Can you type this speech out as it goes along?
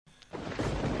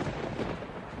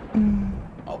Oh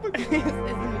my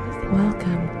God.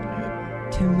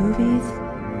 Welcome to Movies.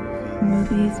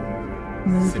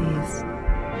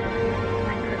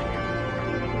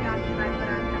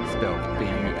 Spelled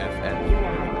B-U-F-F.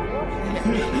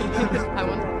 I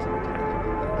want to.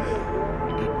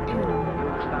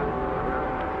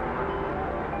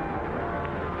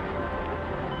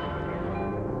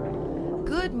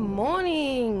 Good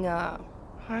morning.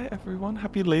 Hi everyone,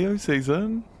 happy Leo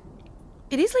season.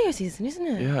 It is Leo season, isn't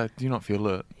it? Yeah, do you not feel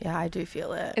it? Yeah, I do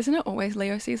feel it. Isn't it always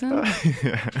Leo season?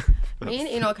 Yeah. Me and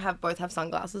Enoch both have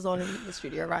sunglasses on in the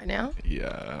studio right now.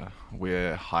 Yeah,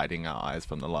 we're hiding our eyes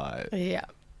from the light. Yeah.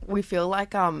 We feel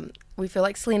like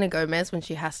Selena Gomez when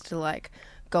she has to like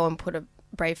go and put a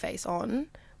brave face on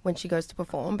when she goes to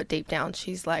perform, but deep down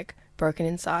she's like broken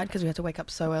inside because we had to wake up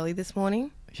so early this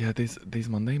morning. Yeah, these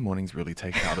Monday mornings really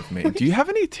take it out of me. Do you have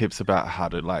any tips about how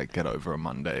to like get over a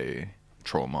Monday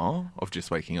trauma of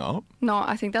just waking up? No,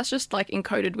 I think that's just like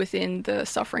encoded within the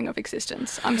suffering of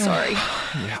existence. I'm sorry.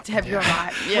 Deb, you're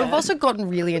right. Yeah. We've also gotten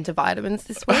really into vitamins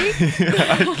this week.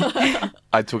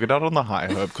 I took it out on the high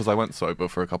herb because I went sober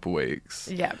for a couple weeks.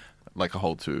 Yeah. Like a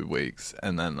whole 2 weeks,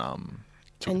 and then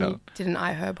took And it you out. did an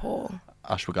iHerb haul.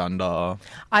 Ashwagandha.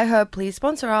 iHerb, please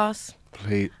sponsor us.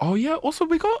 Please. Oh yeah. Also,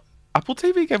 we got Apple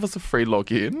TV gave us a free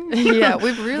login. Yeah,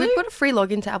 we've got a free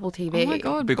login to Apple TV. Oh my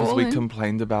god, Because we ballin'.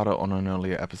 complained about it on an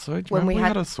earlier episode. When Remember we we had-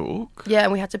 had a sook. Yeah,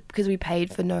 and we had to because we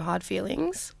paid for No Hard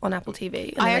Feelings on Apple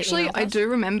TV. and then they emailed I us. do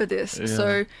remember this. Yeah.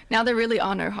 So now there really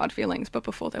are no hard feelings, but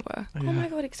before there were. Oh my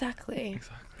god, exactly.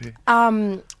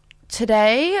 Exactly.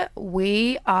 Today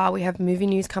we have movie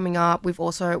news coming up.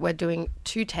 We're doing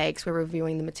 2 takes. We're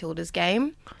reviewing the Matildas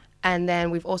game. And then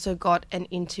we've also got an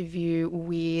interview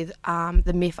with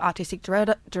the MIF artistic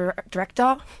director.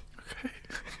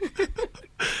 Okay.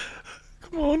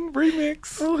 Come on,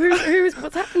 remix. Oh,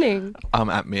 what's happening?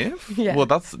 At MIF? Yeah. Well,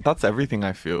 that's everything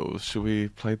I feel. Should we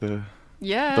play the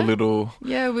Yeah. little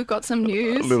Yeah, we've got some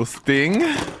news. little sting?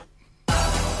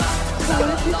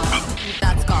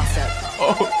 That's gossip.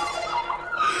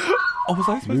 Oh, was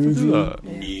I supposed to do that?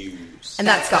 And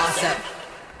that's gossip.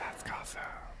 That's gossip.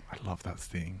 I love that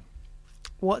sting.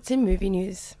 What's in movie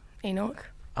news, Enoch?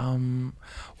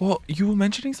 Well, you were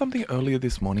mentioning something earlier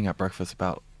this morning at breakfast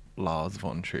about Lars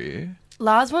von Trier.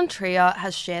 Lars von Trier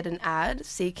has shared an ad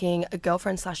seeking a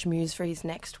girlfriend/muse for his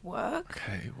next work.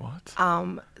 Okay, what?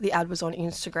 The ad was on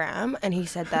Instagram, and he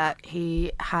said that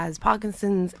he has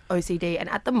Parkinson's, OCD, and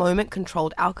at the moment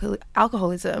controlled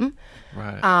alcoholism.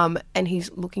 Right. And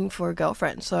he's looking for a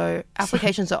girlfriend. So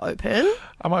applications are open.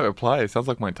 I might apply. It sounds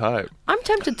like my type. I'm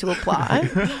tempted to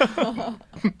apply.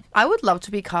 I would love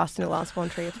to be cast in a Lars von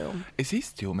Trier film. Is he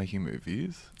still making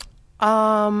movies?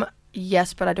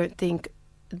 Yes, but I don't think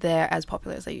they're as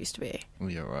popular as they used to be.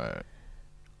 Yeah, right.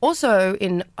 Also,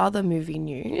 in other movie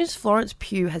news, Florence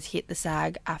Pugh has hit the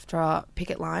SAG after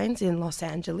picket lines in Los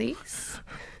Angeles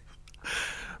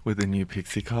With a new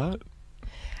pixie cut?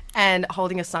 and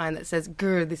holding a sign that says,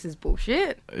 "Grr, this is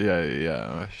bullshit."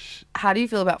 Yeah. How do you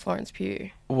feel about Florence Pugh?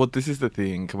 Well, this is the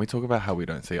thing. Can we talk about how we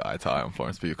don't see eye to eye on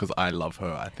Florence Pugh? Because I love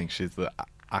her. I think she's the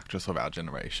actress of our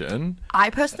generation. I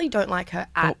personally don't like her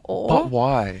at all. But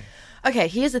why? Okay,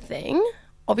 here's the thing.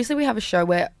 Obviously, we have a show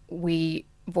where we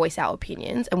voice our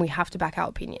opinions and we have to back our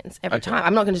opinions every Okay. time.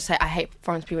 I'm not going to say I hate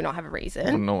Florence Pugh and not have a reason,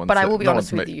 Well, no one but I said- will be no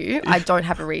honest one's with ma- you. I don't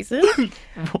have a reason.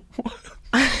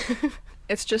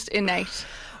 It's just innate.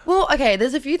 Well, okay,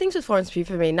 there's a few things with Florence Pugh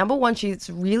for me. Number one, she's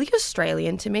really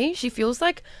Australian to me. She feels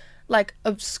like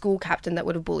a school captain that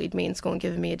would have bullied me in school and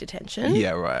given me a detention.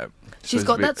 Yeah, right. She's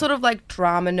got that sort of like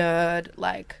drama nerd,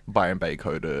 like, Byron Bay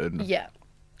coded. yeah.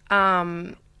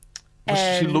 Well,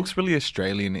 she and- looks really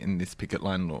Australian in this picket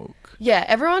line look. Yeah,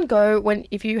 everyone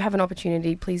if you have an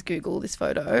opportunity, please Google this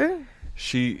photo.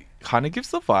 She kind of gives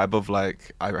the vibe of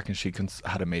like, I reckon she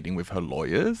had a meeting with her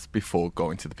lawyers before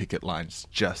going to the picket lines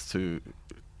just to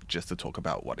talk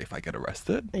about what if I get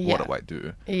arrested? Yeah. What do I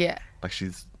do? Yeah. Like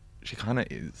she kind of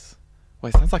is. Well,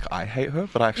 it sounds like I hate her,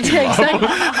 but I actually Yeah, love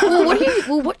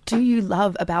exactly. What do you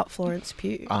love about Florence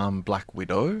Pugh? Black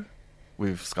Widow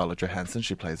with Scarlett Johansson.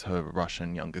 She plays her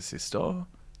Russian younger sister.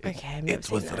 Okay, I've never It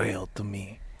seen was that. real to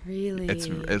me. Really?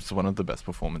 It's one of the best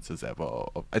performances ever.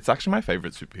 It's actually my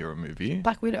favorite superhero movie.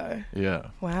 Black Widow. Yeah.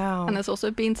 Wow. And there's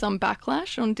also been some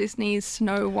backlash on Disney's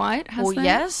Snow White, has there?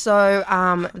 Yes. So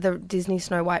the Disney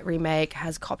Snow White remake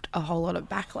has copped a whole lot of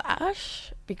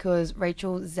backlash because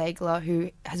Rachel Zegler,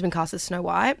 who has been cast as Snow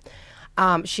White,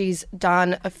 she's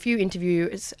done a few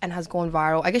interviews and has gone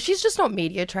viral. I guess she's just not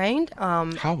media trained. How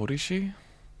old is she?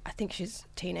 I think she's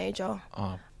a teenager.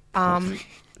 Oh,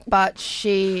 But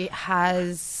she's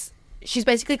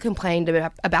basically complained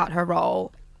about her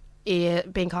role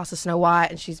being cast as Snow White,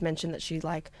 and she's mentioned that she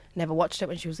like never watched it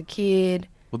when she was a kid.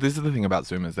 Well, this is the thing about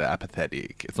Zoomers, they're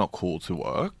apathetic. It's not cool to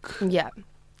work. Yeah.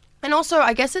 And also,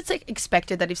 I guess it's like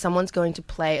expected that if someone's going to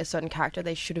play a certain character,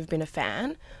 they should have been a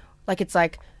fan. Like, it's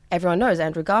like everyone knows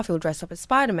Andrew Garfield dressed up as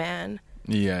Spider-Man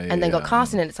and then got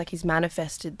cast in it. It's like he's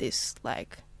manifested this,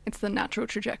 like... It's the natural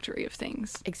trajectory of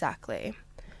things. Exactly.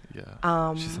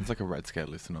 Yeah. She sounds like a Red Scare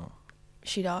listener.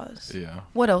 She does. Yeah.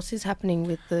 What else is happening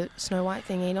with the Snow White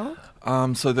thing, Enoch?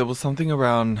 So there was something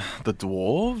around the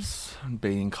dwarves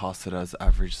being casted as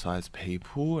average-sized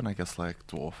people, and I guess like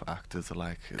dwarf actors are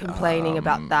like Complaining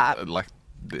about that. Like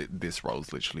this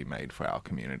role's literally made for our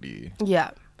community. Yeah.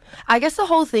 I guess the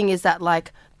whole thing is that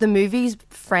like the movie's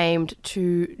framed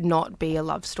to not be a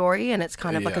love story, and it's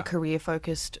kind of like a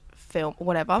career-focused film,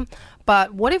 whatever.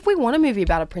 But what if we want a movie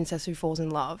about a princess who falls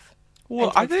in love?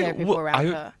 Well, and takes care of people around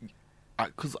her?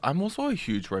 Because I'm also a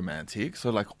huge romantic, so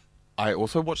like I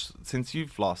also watched, since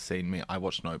you've last seen me, I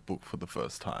watched Notebook for the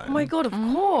first time. Oh my god, of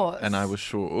course. And I was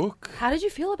shook. How did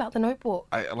you feel about the Notebook?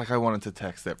 I wanted to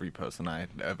text every person I had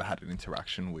ever had an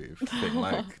interaction with, being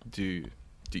like, do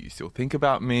you still think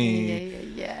about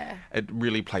me? Yeah. It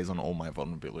really plays on all my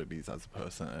vulnerabilities as a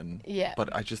person. Yeah.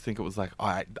 But I just think it was like,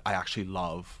 I actually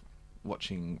love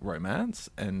watching romance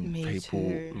and Me people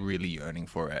too. really yearning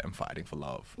for it and fighting for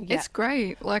love. Yeah. It's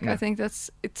great. Like, I think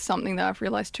it's something that I've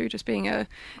realised too, just being a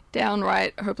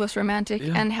downright hopeless romantic,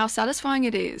 and how satisfying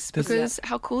it is. Because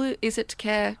how cool is it to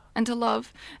care and to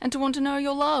love and to want to know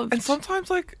you're loved. And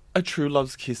sometimes, like, a true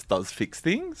love's kiss does fix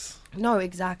things. No,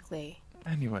 exactly.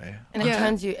 Anyway. And it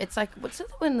turns you, it's like, what's it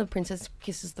when the princess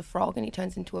kisses the frog and he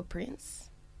turns into a prince?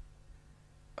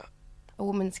 A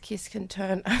woman's kiss can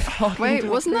turn a frog Wait, into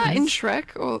wasn't a that in prince.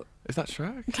 Shrek? Or Is that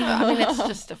Shrek? I mean, it's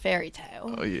just a fairy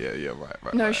tale. Oh, yeah,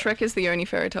 right. no, right. Shrek is the only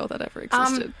fairy tale that ever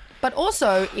existed. But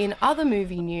also, in other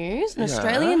movie news, an Yeah.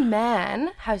 Australian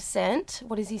man has sent,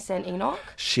 what has he sent, Enoch?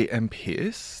 Shit and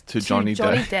piss to To Johnny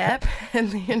Depp. Depp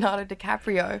and Leonardo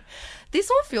DiCaprio. This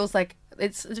all feels like,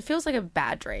 it feels like a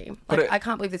bad dream. But Like, it- I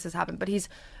can't believe this has happened. But he's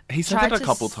He sent tried it a to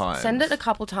couple times. Send it a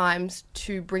couple times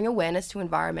to bring awareness to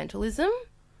environmentalism.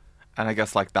 And I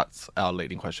guess, like, that's our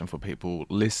leading question for people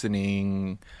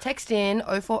listening. Text in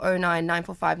 0409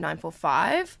 945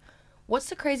 945. What's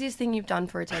the craziest thing you've done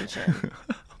for attention?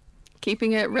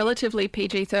 Keeping it relatively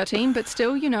PG-13, but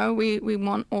still, you know, we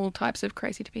want all types of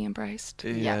crazy to be embraced.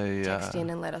 Yeah. Text in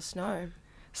and let us know.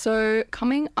 So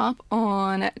coming up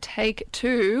on Take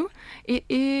 2, it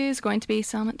is going to be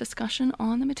some discussion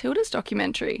on the Matildas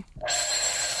documentary.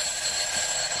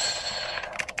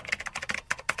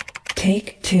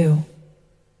 Take 2.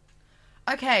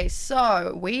 Okay,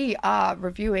 so we are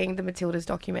reviewing the Matildas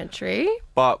documentary.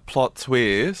 But plot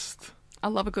twist. I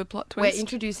love a good plot We're twist.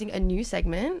 introducing a new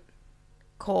segment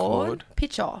called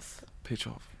Pitch Off. Pitch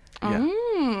off. Yeah.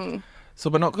 Mm. So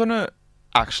we're not going to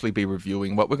actually be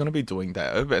reviewing. What we're going to be doing,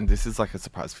 Deb, and this is like a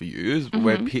surprise for you, is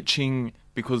we're pitching,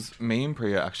 because me and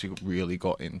Priya actually really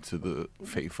got into the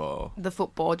FIFA. The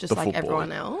football, just The like football.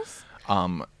 everyone else.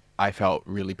 I felt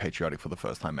really patriotic for the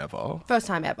first time ever. First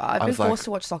time ever. I've been was like- forced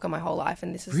to watch soccer my whole life,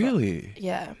 and this is Really?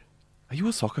 yeah. Are you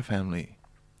a soccer family?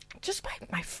 Just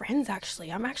my friends,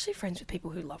 actually. I'm actually friends with people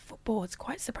who love football. It's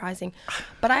quite surprising.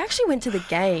 But I actually went to the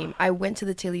game. I went to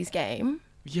the Tilly's game.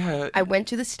 Yeah. I went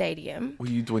to the stadium. Were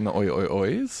you doing the oi oi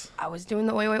ois? I was doing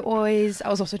the oi oi ois. I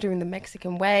was also doing the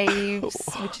Mexican waves,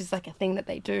 which is like a thing that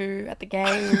they do at the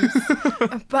games.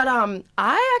 But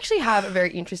I actually have a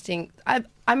very interesting.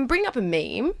 I'm bringing up a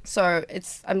meme, so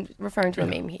I'm referring to a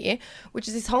meme here, which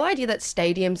is this whole idea that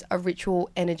stadiums are ritual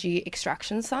energy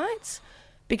extraction sites,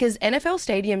 because NFL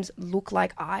stadiums look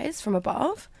like eyes from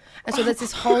above, and so there's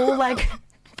this whole like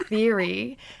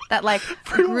theory that like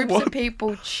groups of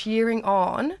people cheering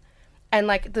on, and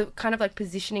like the kind of like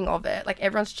positioning of it, like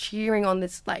everyone's cheering on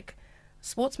this like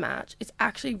sports match. It's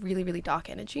actually really, really dark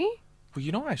energy. Well,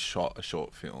 you know, I shot a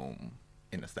short film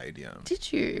in a stadium.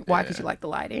 Did you? Why? Because you like the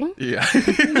lighting? Yeah.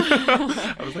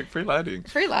 I was like, free lighting.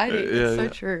 Free lighting. It's so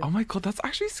true. Oh my God, that's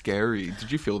actually scary.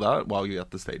 Did you feel that while you were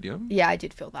at the stadium? Yeah, I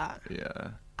did feel that.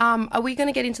 Yeah. Are we going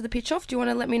to get into the pitch off? Do you want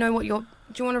to let me know do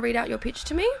you want to read out your pitch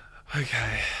to me?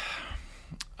 Okay.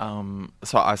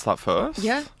 So I start first?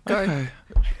 Yeah, go. Okay.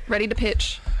 Ready to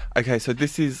pitch. Okay, so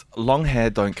this is Long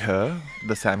Hair Don't Kerr,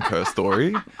 the Sam Kerr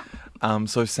story.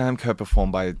 So Sam Kerr,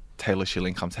 performed by Taylor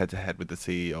Schilling, comes head-to-head with the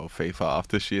CEO of FIFA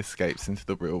after she escapes into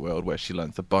the real world, where she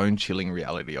learns the bone-chilling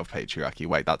reality of patriarchy.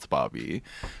 Wait, that's Barbie.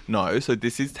 No, so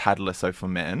this is Tad Lasso for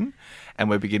men, and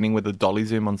we're beginning with a dolly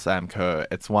zoom on Sam Kerr.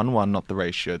 It's 1-1, not the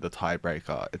ratio, the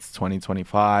tiebreaker. It's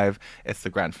 2025, it's the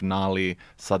grand finale.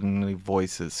 Suddenly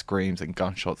voices, screams and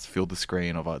gunshots fill the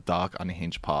screen of a dark,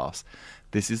 unhinged past.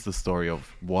 This is the story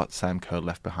of what Sam Kerr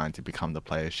left behind to become the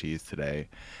player she is today.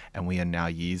 And we are now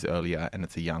years earlier, and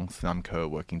it's a young Sam Kerr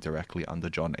working directly under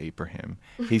John Abraham.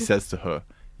 He says to her,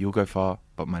 "You'll go far,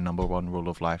 but my number one rule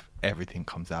of life, everything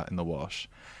comes out in the wash."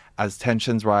 As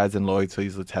tensions rise and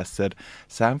loyalties are tested,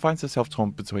 Sam finds herself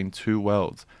torn between two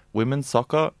worlds, women's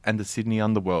soccer and the Sydney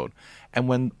underworld. And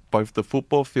when both the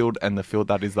football field and the field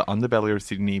that is the underbelly of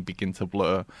Sydney begin to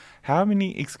blur, how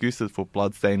many excuses for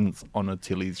bloodstains on a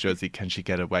Tilly's jersey can she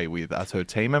get away with as her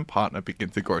team and partner begin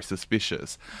to grow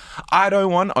suspicious? "I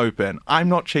don't want open. I'm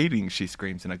not cheating," she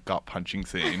screams in a gut-punching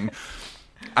scene.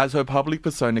 As her public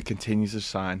persona continues to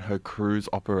shine, her crew's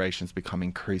operations become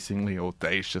increasingly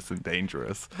audacious and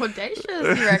dangerous. Audacious,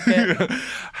 you reckon?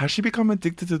 Has she become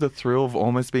addicted to the thrill of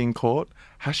almost being caught?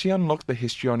 Has she unlocked the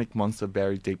histrionic monster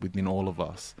buried deep within all of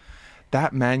us?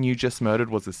 That man you just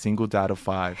murdered was a single dad of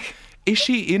 5. Is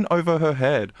she in over her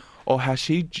head? Or has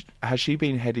she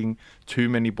been heading too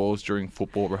many balls during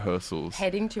football rehearsals?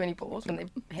 Heading too many balls when they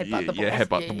headbutt the balls. Yeah,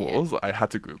 headbutt the balls. I had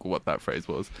to Google what that phrase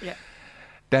was. Yeah.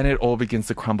 Then it all begins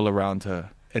to crumble around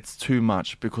her. It's too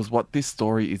much, because what this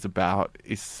story is about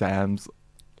is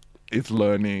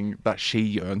learning that she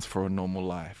yearns for a normal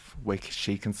life, where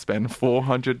she can spend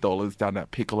 $400 down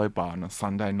at Piccolo Bar on a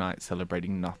Sunday night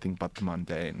celebrating nothing but the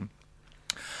mundane.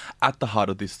 At the heart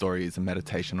of this story is a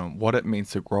meditation on what it means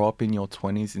to grow up in your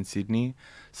 20s in Sydney,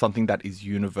 something that is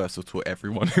universal to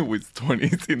everyone who is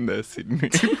 20s in their Sydney.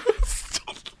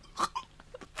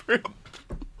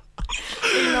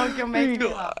 You're making me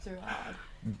laugh too hard.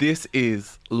 This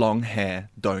is Long Hair,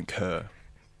 Don't Kerr,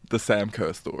 the Sam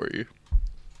Kerr story.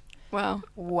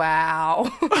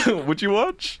 Wow. Would you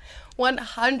watch?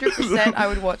 100% I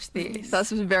would watch this.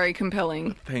 That's very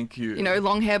compelling. Thank you. You know,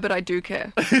 long hair, but I do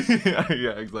care.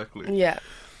 yeah, exactly. Yeah.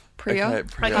 Priya, Okay,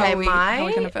 Priya. how are we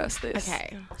mine- going to verse this?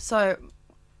 So,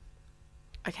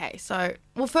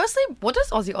 well, firstly, what does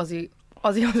Aussie,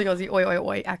 oi, oi,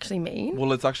 oi actually mean?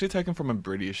 Well, it's actually taken from a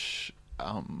British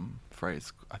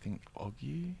phrase. I think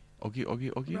Oggy,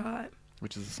 Right.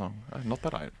 which is a song. Not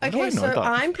that I. Okay, I know so that.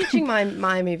 I'm pitching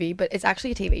my movie, but it's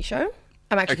actually a TV show.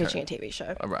 I'm actually Okay. pitching a TV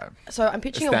show. All right. So I'm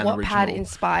pitching a Stan Wattpad original.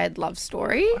 inspired love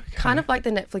story, kind of like the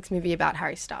Netflix movie about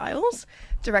Harry Styles,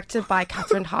 directed by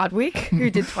Catherine Hardwicke, who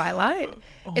did Twilight.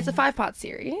 It's a 5-part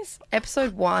series.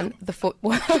 Episode 1, The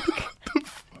Footwork.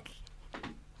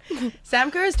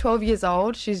 Sam Kerr is 12 years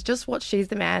old. She's just watched She's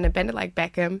the Man and Bend It Like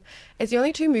Beckham. It's the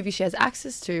only 2 movies she has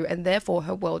access to, and therefore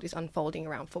her world is unfolding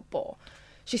around football.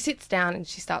 She sits down and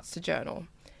she starts to journal.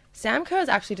 Sam Kerr has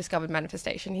actually discovered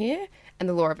manifestation here and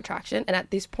the law of attraction, and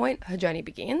at this point, her journey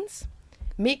begins.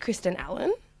 Meet Kristen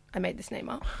Allen. I made this name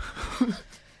up.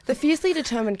 The fiercely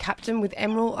determined captain with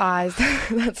emerald eyes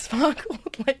that sparkled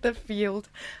like the field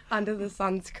under the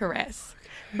sun's caress.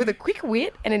 With a quick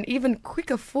wit and an even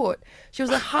quicker foot, she was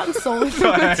the heart and soul of the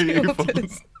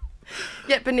Matildas.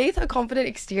 Yet beneath her confident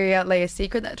exterior lay a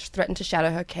secret that threatened to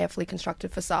shatter her carefully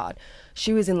constructed facade.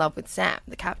 She was in love with Sam,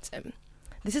 the captain.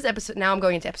 This is episode. Now I'm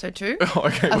going into episode 2.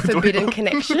 Okay, A we're doing Forbidden a-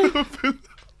 Connection.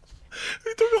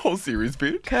 We're doing a whole series,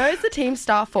 bitch. Kerr is the team's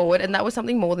star forward, and that was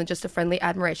something more than just a friendly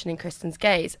admiration in Kristen's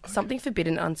gaze, something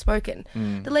forbidden and unspoken.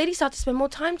 The ladies start to spend more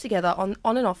time together on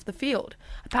and off the field.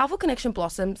 A powerful connection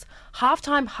blossoms,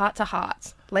 halftime heart to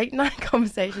hearts. Late night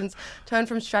conversations turned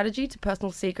from strategy to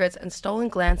personal secrets, and stolen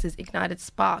glances ignited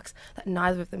sparks that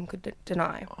neither of them could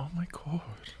deny. Oh my god.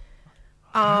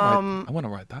 I want to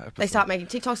write that episode. They start making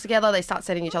TikToks together, they start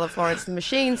sending each other Florence and the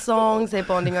Machine songs, they're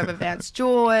bonding over Vance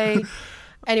Joy.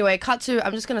 Anyway, cut to,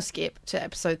 I'm just going to skip to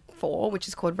episode 4, which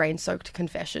is called Rain-Soaked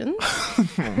Confessions.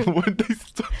 When they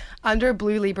start- Under a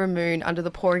blue Libra moon, under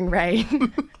the pouring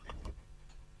rain,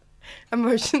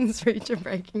 emotions reach a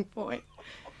breaking point.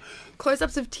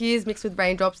 Close-ups of tears mixed with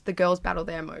raindrops, the girls battle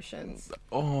their emotions.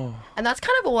 Oh, And that's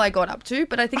kind of all I got up to,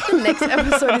 but I think the next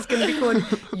episode is going to be called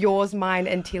Yours, Mine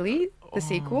and Tilly, the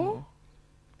sequel.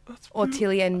 Or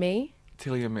Tilly and Me.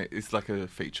 Tilly and Me is like a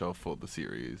feature for the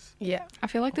series. Yeah. I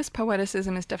feel like this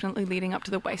poeticism is definitely leading up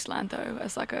to The Wasteland, though,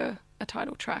 as like a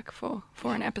title track for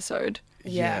an episode.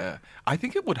 Yeah. I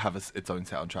think it would have its own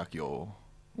soundtrack.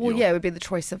 Well, yeah, it would be the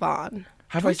Troye Sivan.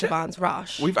 Have Troye we said- Sivan's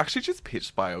Rush. We've actually just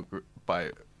pitched biopics.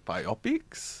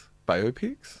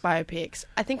 Biopics.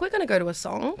 I think we're going to go to a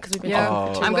song because we've been Yeah,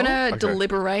 talking for too I'm long. going to Okay.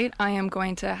 deliberate. I am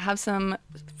going to have some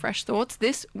fresh thoughts.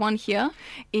 This one here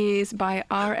is by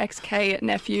RXK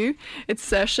Nephew. It's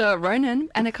Saoirse Ronan,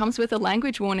 and it comes with a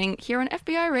language warning here on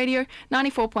FBI Radio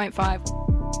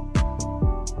 94.5.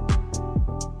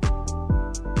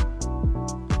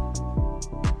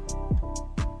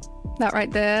 That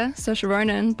right there, Saoirse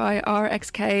Ronan by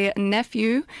RXK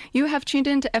Nephew. You have tuned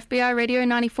in to FBI Radio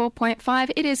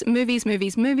 94.5. It is Movies,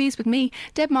 Movies, Movies with me,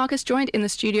 Deb Marcus, joined in the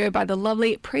studio by the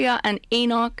lovely Priya and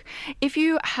Enoch. If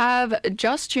you have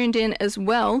just tuned in as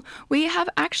well, we have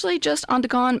actually just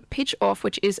undergone Pitch Off,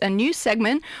 which is a new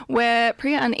segment where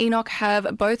Priya and Enoch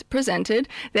have both presented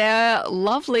their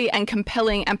lovely and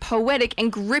compelling and poetic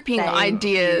and gripping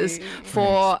ideas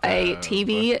for a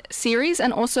TV series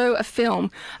and also a film.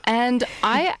 And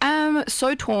I am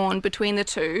so torn between the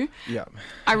two. Yeah.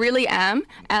 I really am.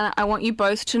 And I want you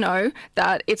both to know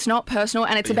that it's not personal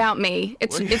and it's about me.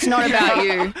 It's not about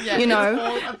you. Yeah, you know?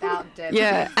 It's all about Deb.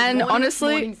 Yeah. And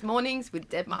honestly, mornings with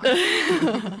Deb Marcus.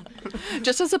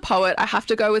 just as a poet, I have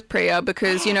to go with Priya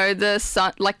because, you know,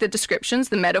 the descriptions,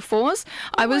 the metaphors,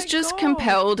 I was just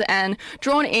compelled and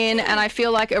drawn in, and I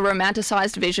feel like a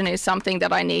romanticized vision is something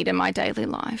that I need in my daily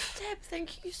life. Deb,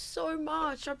 thank you so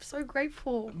much. I'm so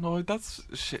grateful. No, that's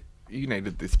shit. You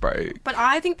needed this break. But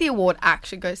I think the award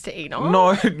actually goes to Enoch.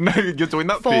 No, you're doing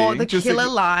that For thing. the killer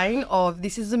line of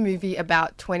this is a movie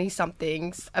about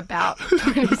 20-somethings, about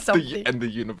 20-something. And the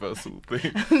universal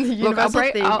thing. Look,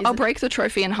 I'll break the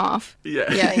trophy in half.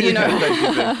 Yeah. Yeah, you know.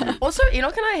 Thank you. Also,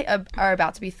 Enoch and I are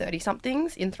about to be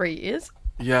 30-somethings in 3 years.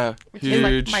 Yeah, Which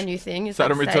huge. is like my new thing. Is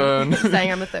Saturn like return.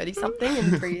 saying I'm a 30-something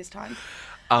in 3 years' time.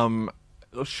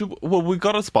 We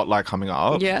got a spotlight coming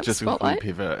up. Yeah, just spotlight.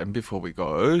 before we pivot and before we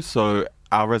go. So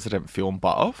our resident film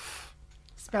buff,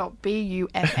 Spelled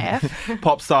B-U-F-F.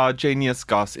 pop star genius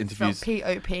Gus interviews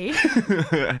Spelled P-O-P.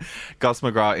 Gus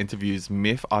McGrath interviews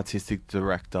Myth artistic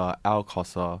director Al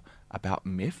Cossar about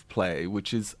Myth Play,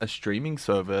 which is a streaming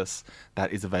service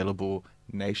that is available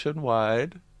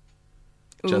nationwide,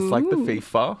 just like the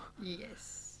FIFA.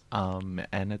 Yes.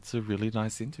 And it's a really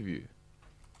nice interview.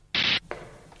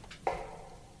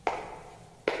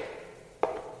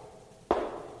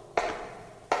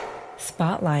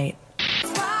 Spotlight.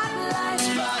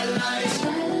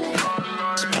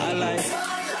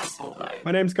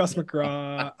 My name's Gus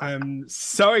McGrath. I'm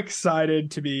so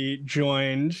excited to be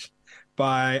joined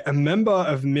by a member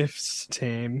of MIF's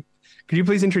team. Could you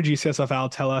please introduce yourself, Al?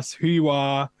 Tell us who you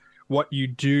are, what you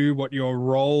do, what your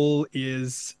role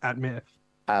is at MIF.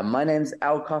 My name's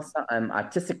Al Cossar. I'm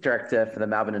artistic director for the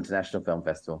Melbourne International Film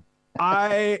Festival.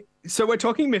 So we're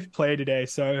talking MIF Play today,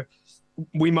 so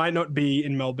we might not be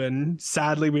in Melbourne.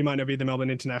 Sadly, we might not be at the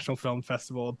Melbourne International Film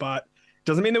Festival, but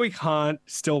doesn't mean that we can't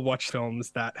still watch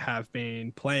films that have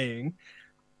been playing.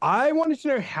 I wanted to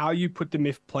know how you put the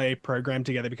MIF Play program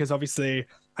together, because obviously,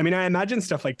 I mean, I imagine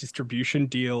stuff like distribution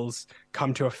deals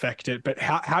come to affect it, but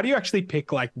how do you actually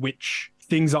pick like which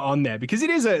things are on there? Because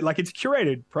it's a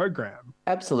curated program.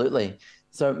 Absolutely.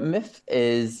 So MIF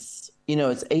is,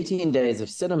 it's 18 days of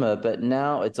cinema, but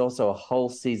now it's also a whole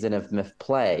season of MIF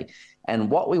Play.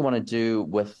 And what we want to do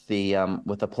with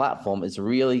the platform is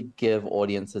really give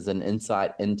audiences an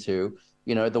insight into,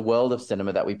 the world of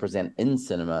cinema that we present in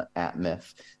cinema at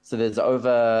MIF. So there's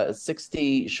over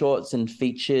 60 shorts and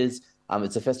features.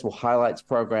 It's a festival highlights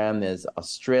program. There's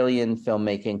Australian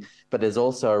filmmaking, but there's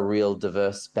also a real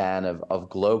diverse span of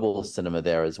global cinema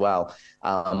there as well.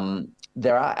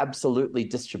 There are absolutely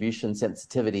distribution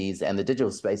sensitivities, and the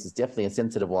digital space is definitely a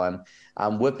sensitive one.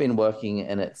 We've been working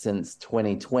in it since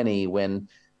 2020 when,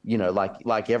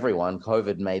 like everyone,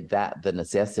 COVID made that the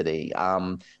necessity.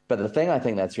 But the thing I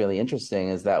think that's really interesting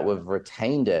is that we've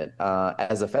retained it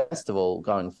as a festival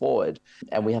going forward.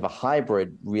 And we have a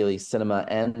hybrid, really, cinema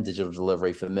and digital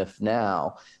delivery for MIF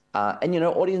now. And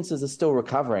audiences are still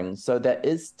recovering. So there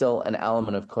is still an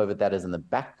element of COVID that is in the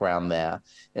background there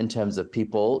in terms of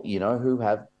people, who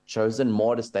have chosen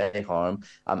more to stay home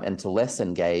and to less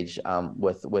engage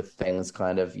with things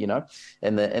kind of,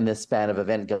 in the span of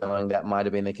event going. That might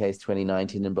have been the case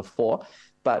 2019 and before.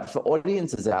 But for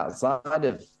audiences outside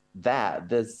of that,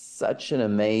 there's such an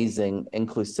amazing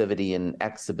inclusivity and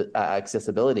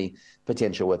accessibility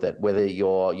potential with it, whether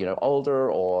you're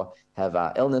older or have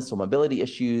illness or mobility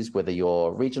issues, whether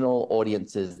you're regional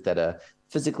audiences that are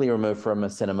physically removed from a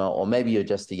cinema, or maybe you're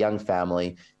just a young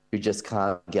family who just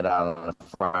can't get out on a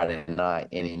Friday night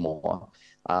anymore.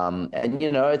 And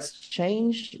it's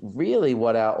changed really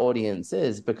what our audience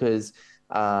is, because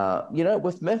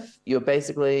with MIF,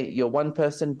 you're one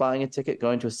person buying a ticket,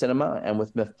 going to a cinema, and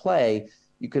with MIF Play,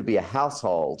 you could be a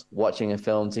household watching a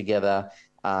film together,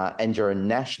 and you're a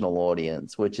national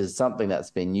audience, which is something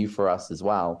that's been new for us as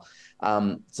well.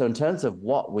 So in terms of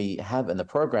what we have in the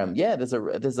program,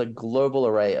 there's a global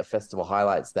array of festival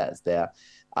highlights that's there.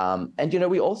 And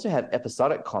we also have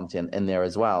episodic content in there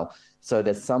as well. So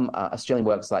there's some Australian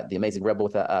works like The Amazing Rebel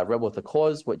with a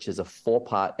Cause, which is a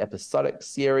 4-part episodic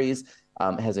series.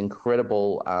 Has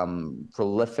incredible,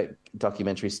 prolific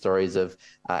documentary stories of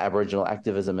Aboriginal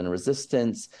activism and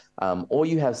resistance. Or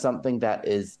you have something that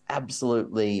is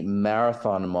absolutely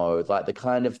marathon mode, like the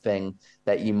kind of thing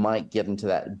that you might get into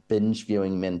that binge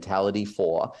viewing mentality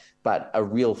for, but a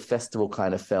real festival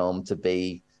kind of film to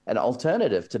be an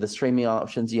alternative to the streaming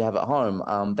options you have at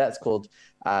home. That's called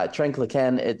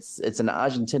Trenclican. It's an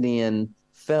Argentinian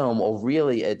film, or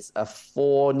really it's a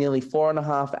nearly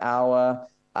 4.5 hour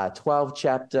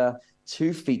 12-chapter,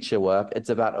 2 feature work. It's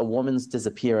about a woman's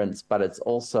disappearance, but it's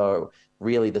also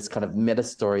really this kind of meta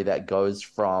story that goes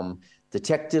from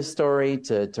detective story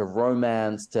to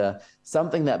romance to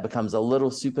something that becomes a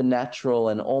little supernatural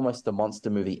and almost a monster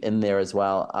movie in there as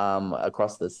well,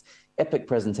 across this epic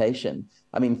presentation.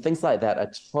 I mean, things like that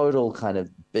are total kind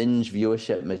of binge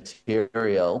viewership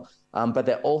material, but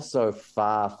they're also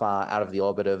far, far out of the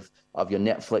orbit of your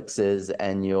Netflixes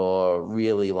and your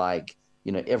really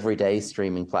everyday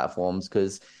streaming platforms,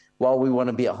 because while we want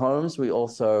to be at homes, we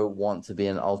also want to be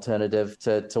an alternative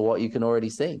to what you can already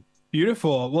see.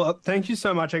 Beautiful. Well, thank you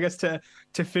so much. I guess to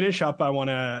finish up, I want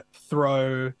to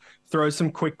throw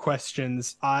some quick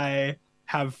questions. I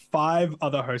have 5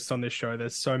 other hosts on this show.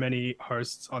 There's so many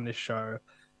hosts on this show.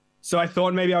 So I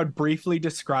thought maybe I would briefly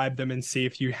describe them and see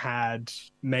if you had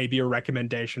maybe a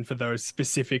recommendation for those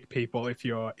specific people, if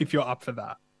you're up for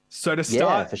that. So to start,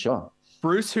 yeah, for sure.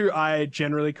 Bruce, who I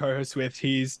generally co-host with,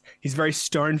 he's very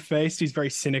stone-faced, he's very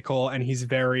cynical, and he's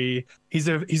a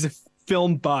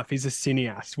film buff, he's a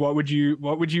cineast. What would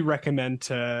you recommend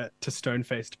to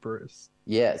stone-faced Bruce?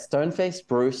 Yeah, stone-faced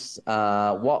Bruce.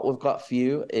 What we've got for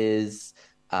you is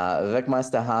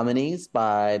Wegmeister Harmonies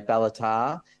by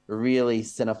Bellatar, really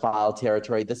cinephile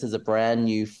territory. This is a brand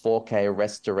new 4K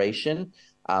restoration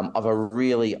of a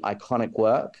really iconic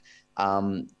work.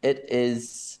 It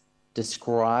is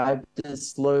described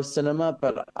as slow cinema,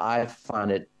 but I find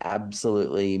it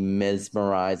absolutely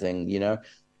mesmerizing,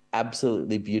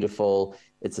 absolutely beautiful.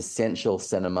 It's essential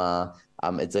cinema.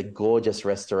 It's a gorgeous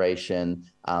restoration,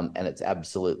 and it's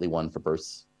absolutely one for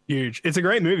Bruce. Huge. It's a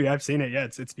great movie. I've seen it. Yeah,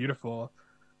 it's beautiful.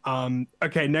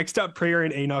 Okay, next up, Priya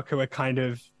and Enoch, who are kind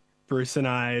of Bruce and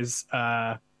I's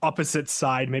opposite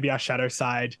side, maybe our shadow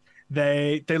side.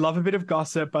 They love a bit of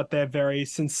gossip, but they're very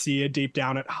sincere deep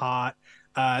down at heart.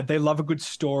 They love a good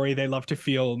story. They love to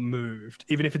feel moved,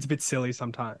 even if it's a bit silly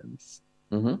sometimes.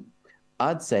 Mm-hmm.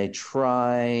 I'd say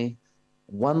try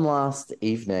One Last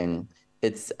Evening.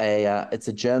 It's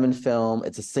a German film.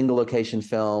 It's a single location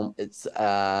film. It's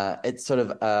sort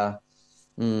of a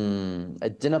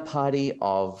dinner party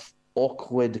of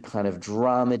awkward kind of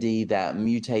dramedy that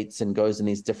mutates and goes in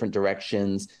these different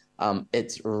directions.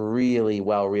 It's really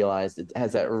well realized. It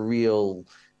has that real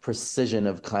precision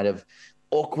of kind of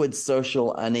awkward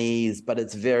social unease, but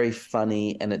it's very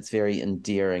funny and it's very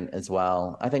endearing as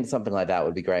well. I think something like that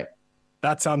would be great.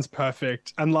 That sounds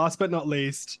perfect. And last but not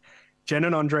least, Jen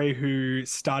and Andre, who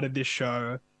started this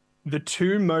show, the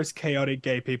 2 most chaotic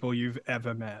gay people you've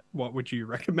ever met. What would you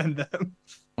recommend them?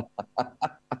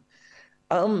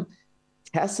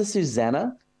 Casa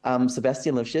Susanna,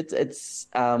 Sebastian Lifshitz. It's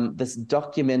this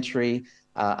documentary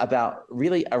about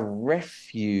really a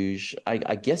refuge,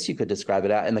 I guess you could describe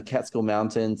it, out in the Catskill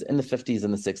Mountains in the 50s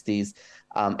and the 60s.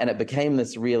 And it became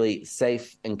this really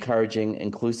safe, encouraging,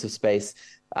 inclusive space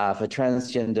for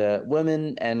transgender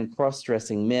women and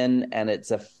cross-dressing men. And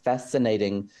it's a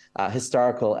fascinating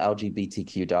historical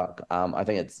LGBTQ doc. I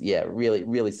think it's, really,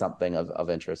 really something of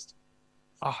interest.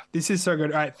 Oh, this is so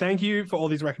good. All right, thank you for all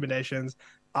these recommendations.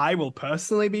 I will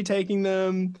personally be taking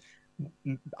them.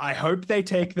 I hope they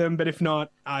take them, but if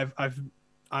not, I'm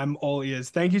all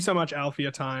ears. Thank you so much, Al, for your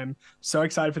time. So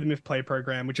excited for the Myth Play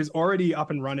program, which is already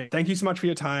up and running. Thank you so much for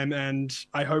your time, and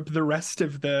I hope the rest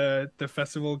of the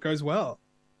festival goes well.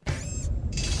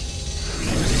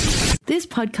 This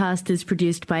podcast is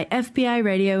produced by FBI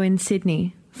Radio in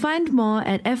Sydney. Find more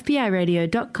at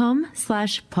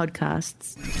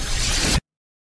fbiradio.com/podcasts.